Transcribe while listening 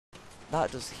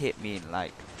that just hit me in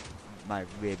like my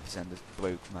ribs and just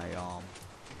broke my arm.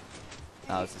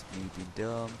 That was just me being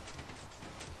dumb.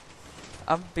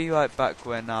 I'll be right back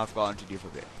when I've got onto the other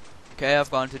bit. Okay,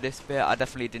 I've gone to this bit. I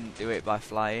definitely didn't do it by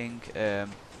flying. The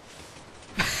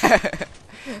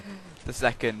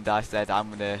second I said I'm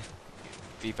gonna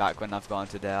be back when I've gone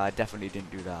to there, I definitely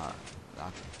didn't do that.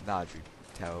 That'd be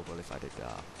terrible if I did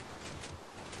that.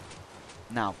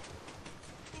 Now,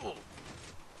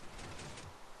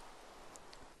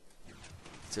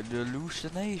 it's an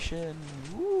hallucination.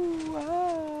 Woo,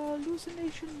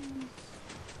 hallucination.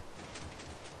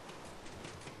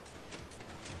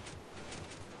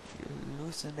 You're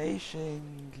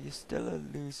hallucinating. You're still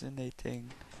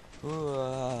hallucinating.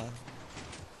 Ooh,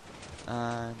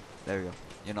 and there we go.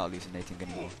 You're not hallucinating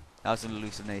anymore. That was an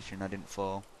hallucination. I didn't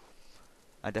fall.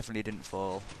 I definitely didn't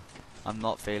fall. I'm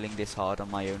not failing this hard on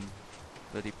my own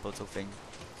bloody puzzle thing.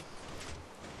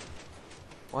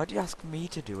 Why do you ask me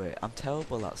to do it? I'm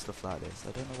terrible at stuff like this.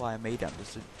 I don't know why I made it. I'm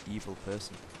just an evil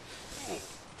person.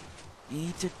 You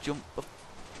need to jump up.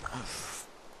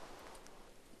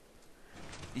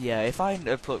 Yeah, if I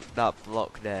put that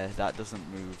block there that doesn't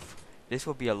move, this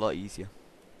will be a lot easier.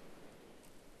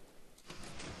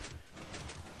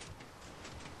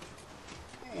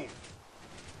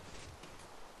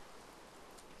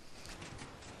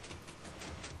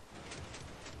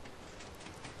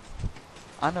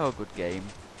 I know a good game.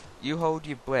 You hold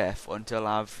your breath until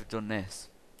I've done this.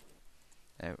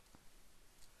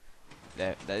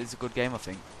 There, that is a good game, I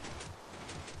think.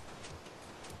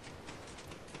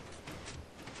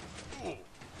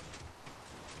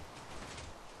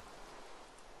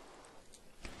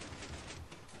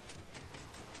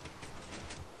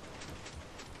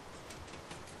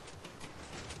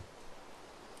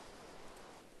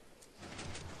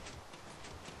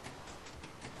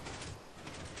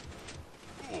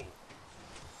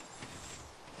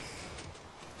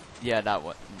 Yeah, that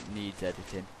one needs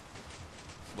editing.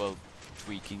 Well,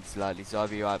 tweaking slightly, so I'll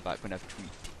be right back when I've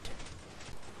tweaked it.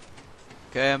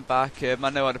 Okay, I'm back. I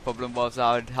know what the problem was.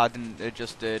 I hadn't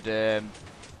adjusted a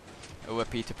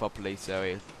repeater properly,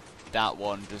 so that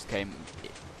one just came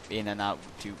in and out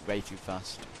way too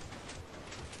fast.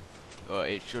 But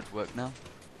it should work now.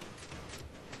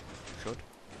 Should.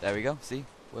 There we go. See?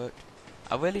 Worked.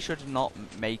 I really should not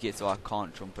make it so I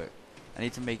can't jump it. I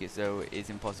need to make it so it's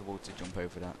impossible to jump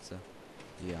over that, so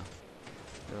yeah.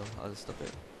 So I'll just stop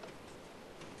it.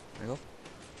 There we go.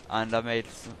 And I made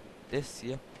this,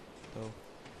 yeah. So,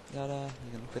 ta-da,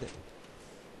 you can look at it.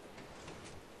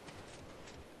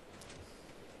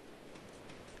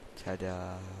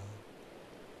 Ta-da.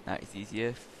 Now it's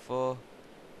easier for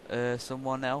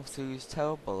someone else who's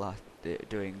terrible at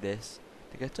doing this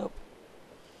to get up.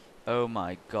 Oh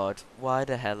my god, why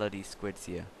the hell are these squids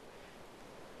here?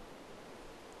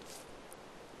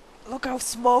 Look how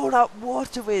small that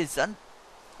water is, and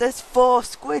there's 4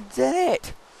 squids in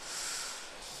it!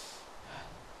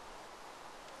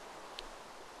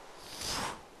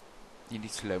 You need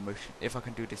slow motion. If I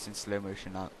can do this in slow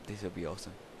motion, this will be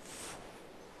awesome.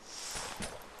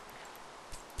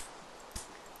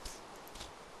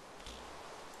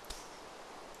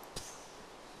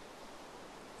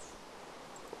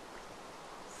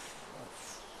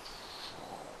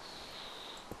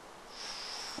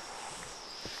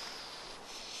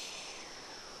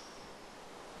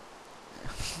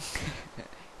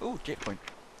 Oh, checkpoint.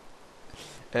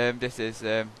 This is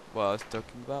what I was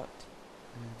talking about.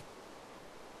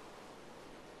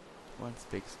 One's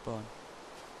big spawn.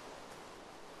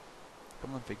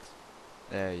 Come on, pigs.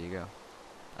 There you go.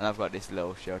 And I've got this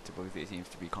little shelter because it seems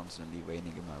to be constantly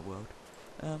raining in my world.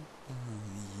 Yeah.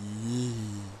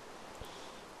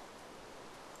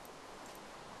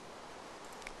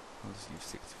 I'll just use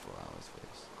 64 hours for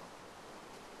this.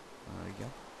 There we go.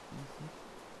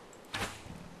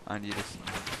 And you just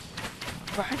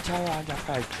right around the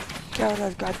pig. Kill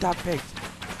those goddamn pigs.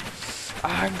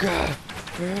 Anger.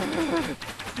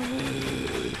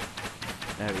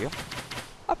 There we go.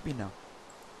 Happy now.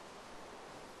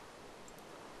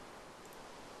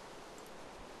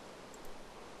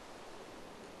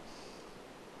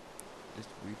 Just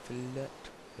refill that.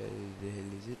 Where the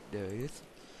hell is it? There it is.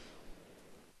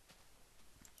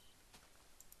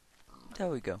 There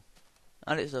we go.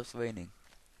 And it stops raining.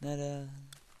 Ta-da.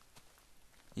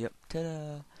 Yep,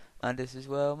 ta-da. And this is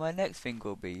where my next thing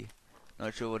will be.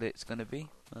 Not sure what it's gonna be,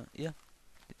 but yeah.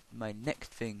 My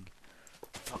next thing.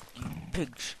 Fuck you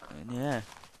pigs. Yeah.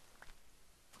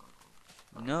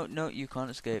 No, no, you can't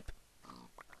escape.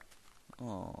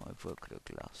 Oh, I broke the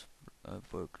glass. I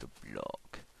broke the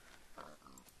block.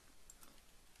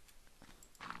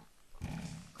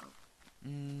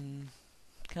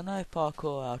 Can I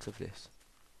parkour out of this?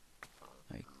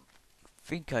 I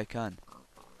think I can.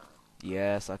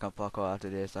 Yes, I can parkour out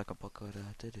of this. I can parkour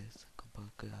out of this. I can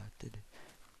parkour out of this.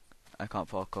 I can't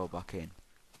parkour back in.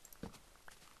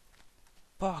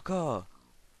 Parkour!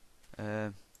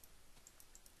 Bear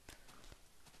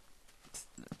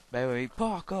with me.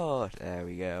 Parkour! There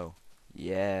we go.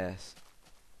 Yes.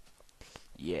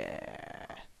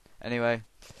 Yeah. Anyway,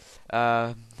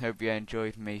 hope you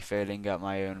enjoyed me failing at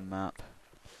my own map.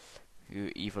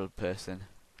 You evil person.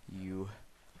 You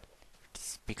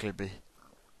despicable.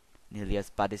 Nearly as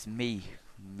bad as me.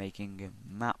 Making a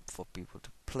map for people to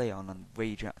play on and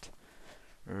rage at.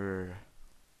 Hey.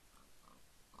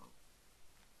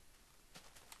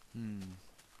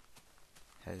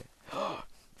 The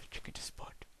chicken to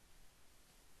spot.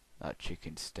 That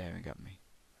chicken's staring at me.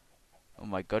 Oh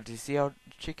my god, do you see how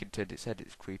the chicken turned its head?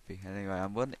 It's creepy. Anyway,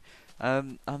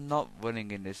 I'm not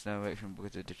running in this direction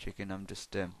because of the chicken. I'm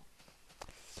just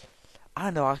I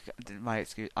know my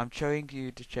excuse. I'm showing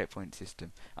you the checkpoint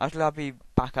system. Actually, I'll be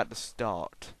back at the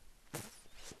start.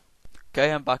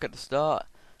 Okay, I'm back at the start.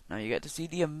 Now you get to see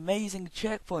the amazing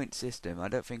checkpoint system. I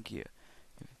don't think you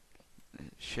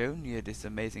shown you this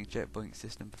amazing checkpoint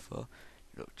system before.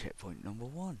 Look, checkpoint number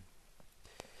 1.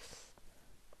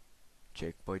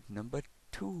 Checkpoint number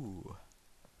 2.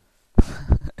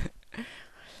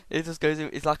 It just goes.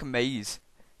 It's like a maze.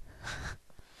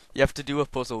 You have to do a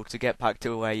puzzle to get back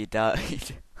to where you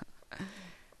died.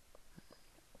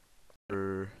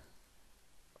 Oh,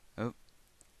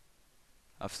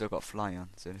 I've still got fly on,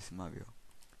 so this might be all.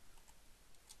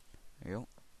 There you go.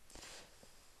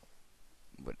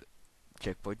 But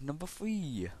checkpoint number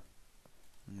 3.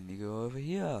 And then you go over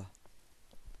here.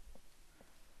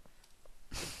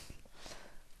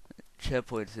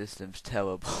 Checkpoint system's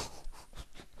terrible.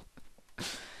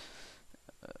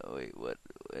 Wait, what?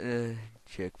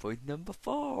 Checkpoint number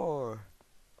 4.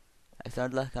 I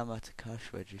sound like I'm at a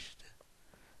cash register.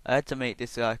 I had to make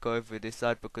this like over this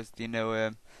side because you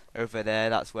know over there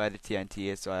that's where the TNT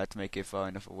is, so I had to make it far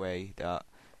enough away that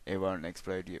it won't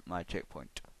explode my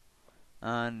checkpoint.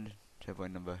 And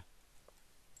checkpoint number.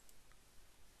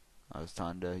 I was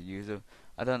trying to use it.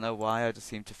 I don't know why. I just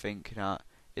seem to think that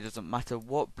it doesn't matter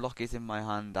what block is in my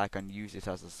hand, I can use it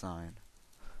as a sign.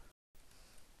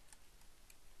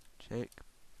 Checkpoint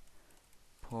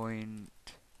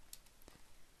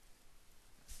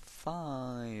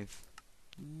 5.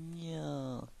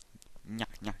 Yeah. Nya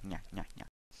nya nya nya nya.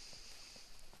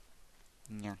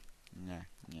 Nya nya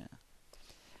nya.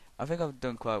 I think I've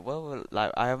done quite well.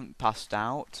 Like I haven't passed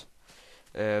out.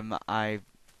 I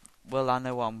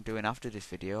know what I'm doing after this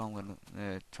video. I'm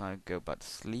gonna try and go back to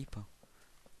sleep.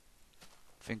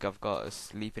 I think I've got a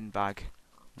sleeping bag.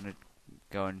 I'm gonna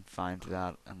go and find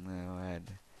that and go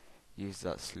ahead use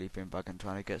that sleeping bag and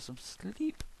try to get some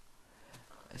sleep.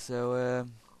 So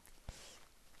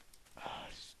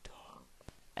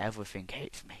everything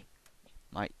hates me.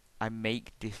 I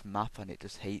make this map and it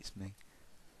just hates me.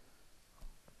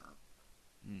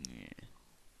 Yeah.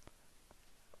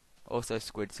 Also,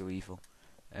 squids are evil.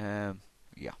 Yeah.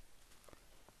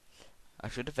 I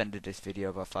should have ended this video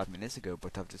about 5 minutes ago,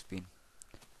 but I've just been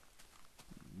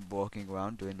walking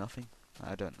around doing nothing.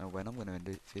 I don't know when I'm going to end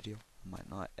this video. I might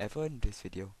not ever end this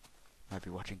video. I might be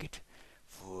watching it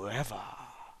forever.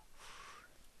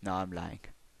 No, I'm lying.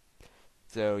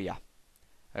 So yeah,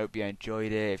 I hope you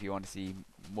enjoyed it. If you want to see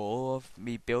more of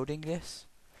me building this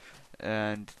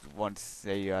and want to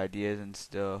say your ideas and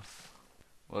stuff,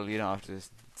 well, you don't have to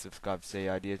subscribe to say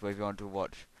your ideas, but if you want to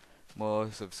watch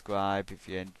more, subscribe. If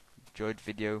you enjoyed the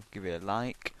video, give it a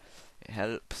like. It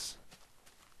helps.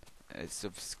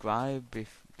 Subscribe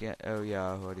if oh yeah,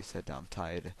 I already said that. I'm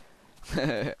tired.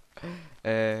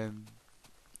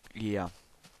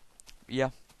 Yeah.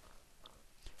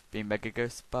 Be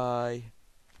MegaGhostSpy.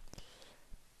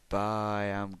 Bye.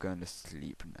 I'm gonna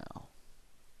sleep now.